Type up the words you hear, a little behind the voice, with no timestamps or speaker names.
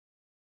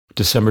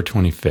December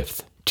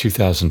 25th,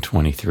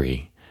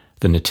 2023,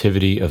 the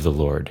Nativity of the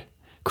Lord,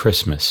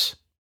 Christmas,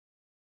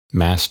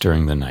 Mass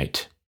during the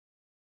night.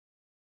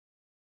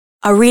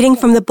 A reading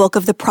from the book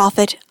of the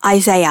prophet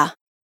Isaiah.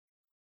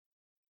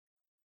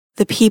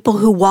 The people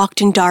who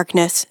walked in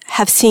darkness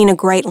have seen a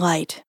great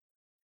light.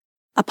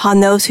 Upon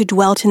those who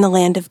dwelt in the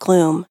land of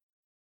gloom,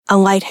 a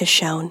light has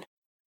shone.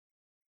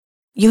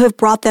 You have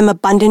brought them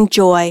abundant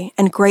joy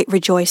and great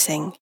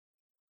rejoicing,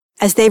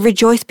 as they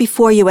rejoice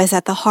before you as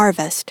at the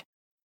harvest,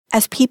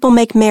 as people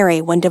make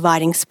merry when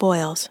dividing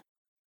spoils.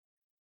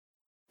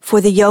 For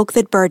the yoke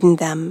that burdened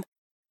them,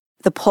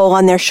 the pole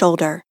on their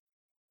shoulder,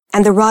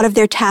 and the rod of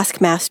their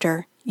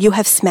taskmaster you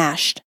have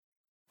smashed,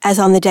 as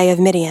on the day of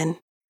Midian.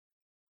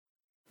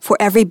 For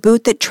every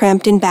boot that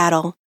tramped in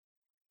battle,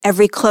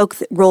 every cloak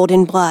that rolled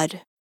in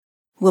blood,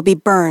 will be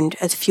burned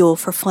as fuel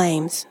for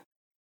flames.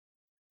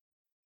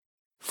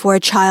 For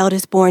a child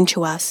is born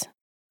to us,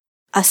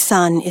 a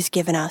son is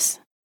given us.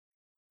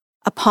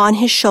 Upon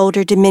his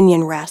shoulder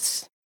dominion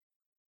rests.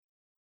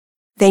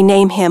 They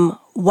name him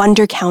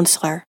Wonder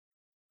Counselor,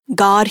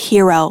 God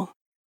Hero,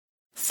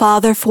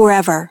 Father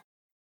forever,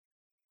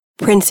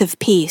 Prince of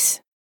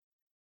Peace.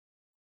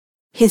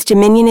 His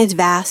dominion is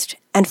vast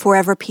and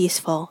forever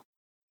peaceful,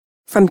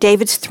 from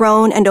David's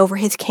throne and over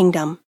his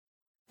kingdom,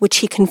 which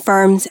he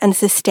confirms and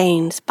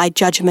sustains by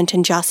judgment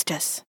and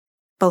justice,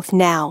 both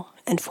now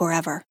and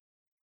forever.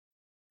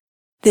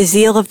 The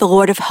zeal of the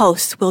Lord of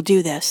hosts will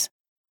do this.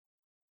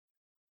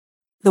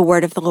 The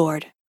word of the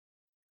Lord.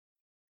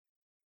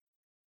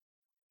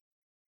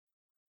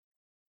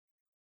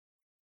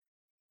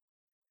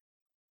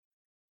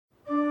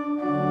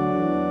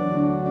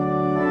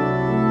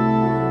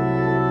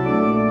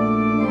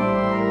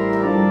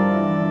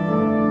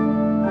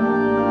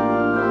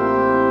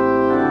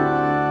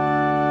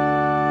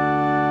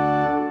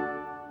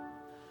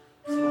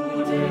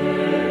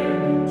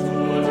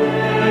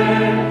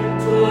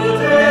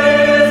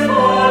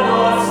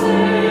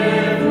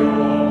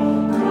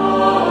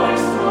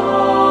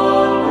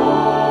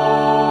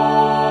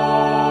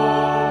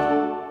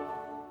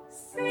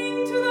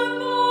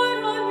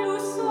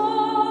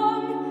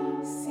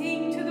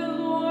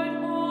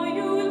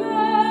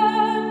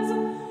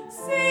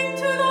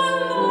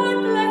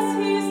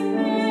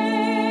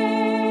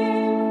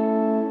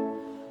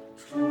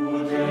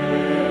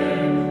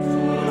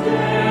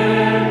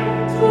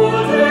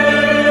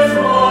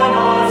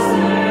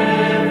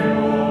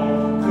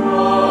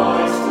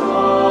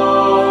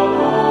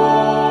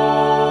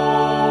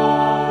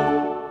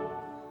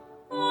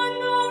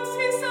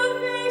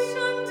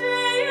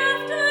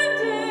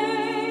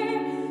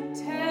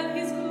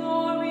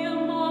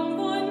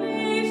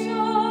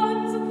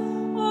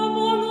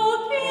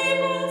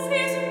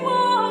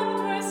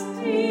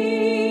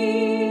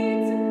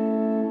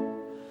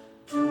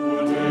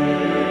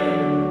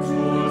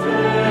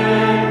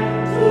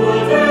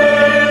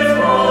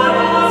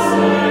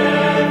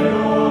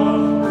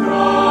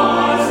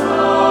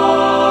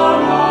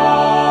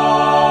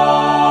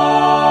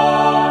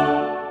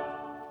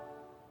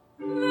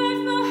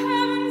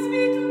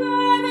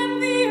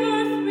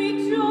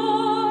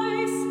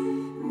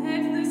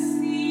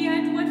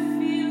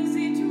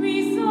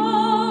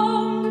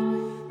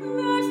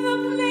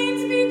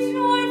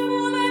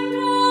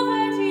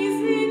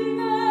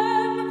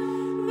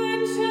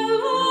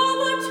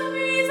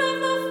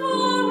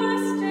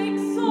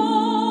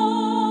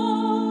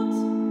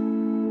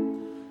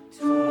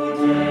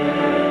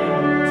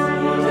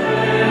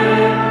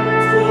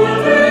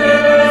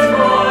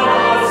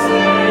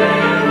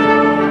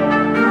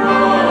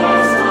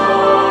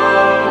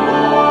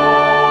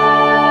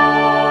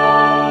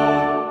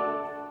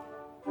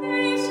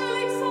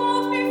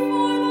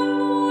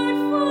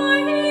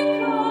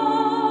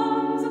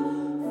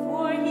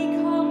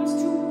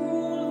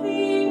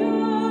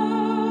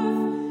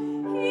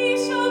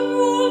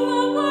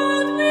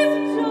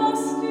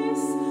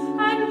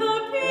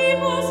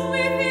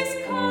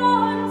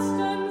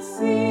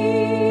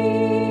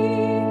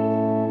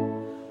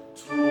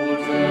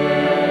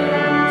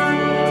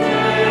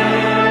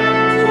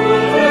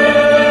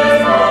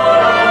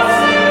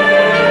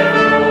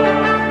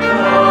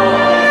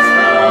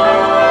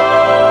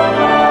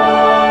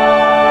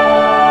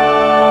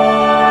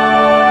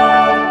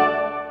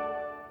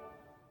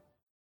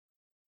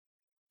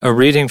 A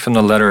reading from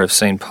the letter of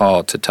St.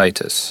 Paul to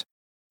Titus.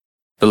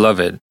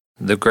 Beloved,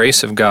 the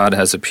grace of God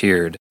has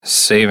appeared,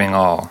 saving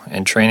all,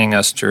 and training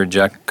us to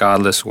reject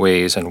godless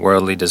ways and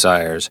worldly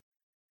desires,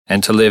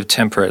 and to live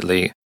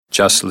temperately,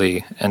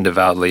 justly, and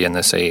devoutly in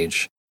this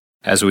age,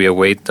 as we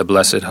await the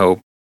blessed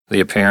hope,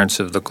 the appearance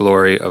of the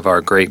glory of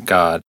our great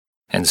God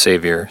and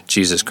Savior,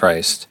 Jesus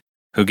Christ,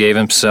 who gave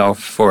himself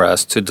for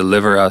us to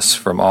deliver us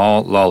from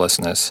all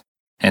lawlessness,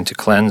 and to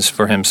cleanse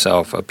for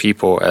himself a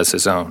people as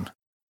his own,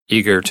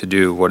 eager to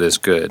do what is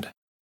good.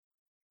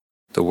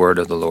 The word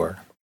of the Lord.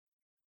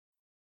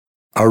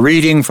 A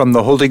reading from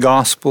the Holy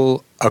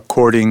Gospel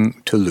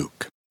according to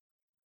Luke.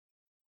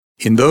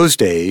 In those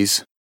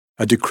days,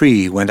 a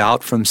decree went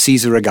out from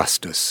Caesar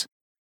Augustus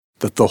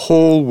that the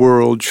whole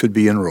world should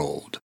be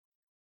enrolled.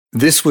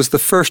 This was the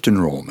first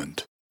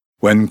enrollment,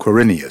 when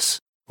Quirinius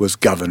was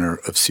governor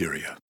of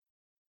Syria.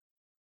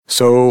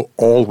 So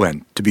all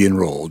went to be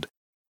enrolled,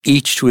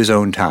 each to his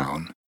own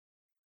town.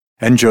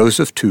 And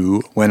Joseph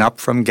too went up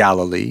from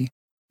Galilee,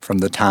 from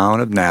the town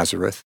of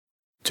Nazareth,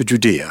 to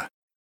Judea,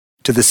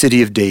 to the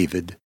city of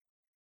David,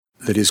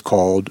 that is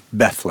called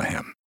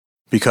Bethlehem,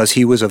 because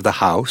he was of the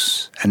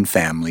house and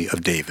family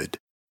of David,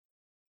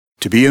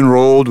 to be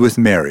enrolled with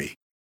Mary,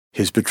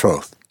 his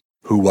betrothed,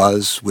 who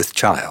was with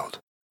child.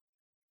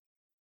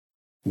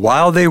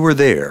 While they were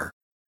there,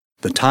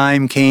 the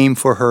time came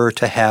for her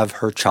to have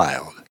her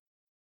child,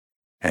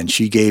 and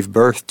she gave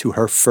birth to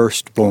her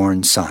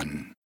firstborn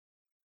son.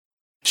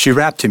 She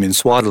wrapped him in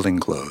swaddling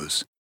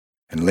clothes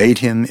and laid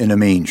him in a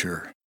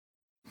manger,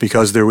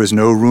 because there was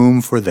no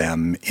room for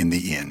them in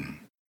the inn.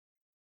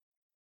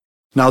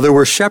 Now there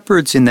were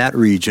shepherds in that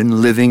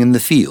region living in the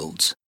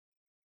fields,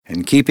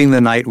 and keeping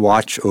the night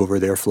watch over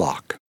their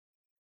flock.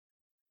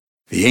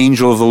 The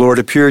angel of the Lord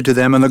appeared to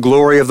them, and the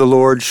glory of the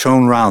Lord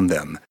shone round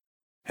them,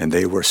 and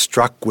they were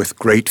struck with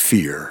great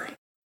fear.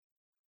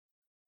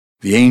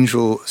 The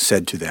angel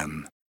said to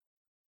them,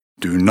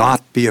 "Do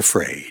not be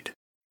afraid,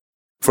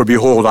 for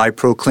behold, I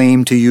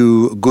proclaim to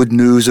you good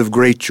news of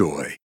great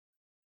joy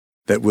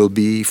that will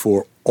be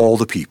for all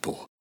the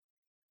people.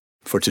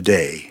 For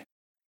today,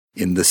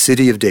 in the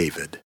city of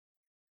David,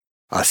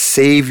 a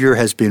Savior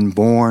has been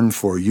born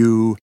for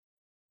you,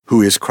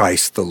 who is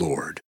Christ the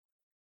Lord.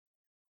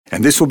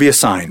 And this will be a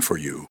sign for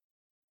you.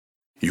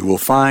 You will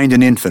find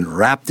an infant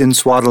wrapped in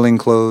swaddling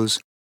clothes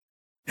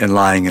and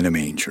lying in a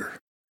manger."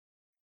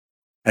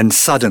 And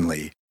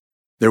suddenly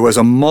there was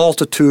a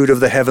multitude of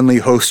the heavenly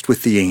host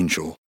with the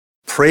angel,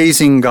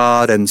 praising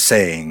God and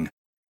saying,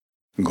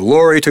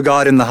 "Glory to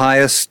God in the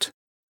highest,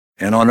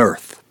 and on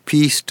earth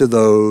peace to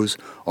those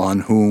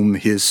on whom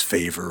his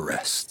favor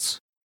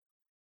rests."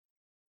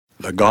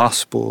 The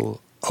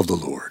Gospel of the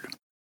Lord.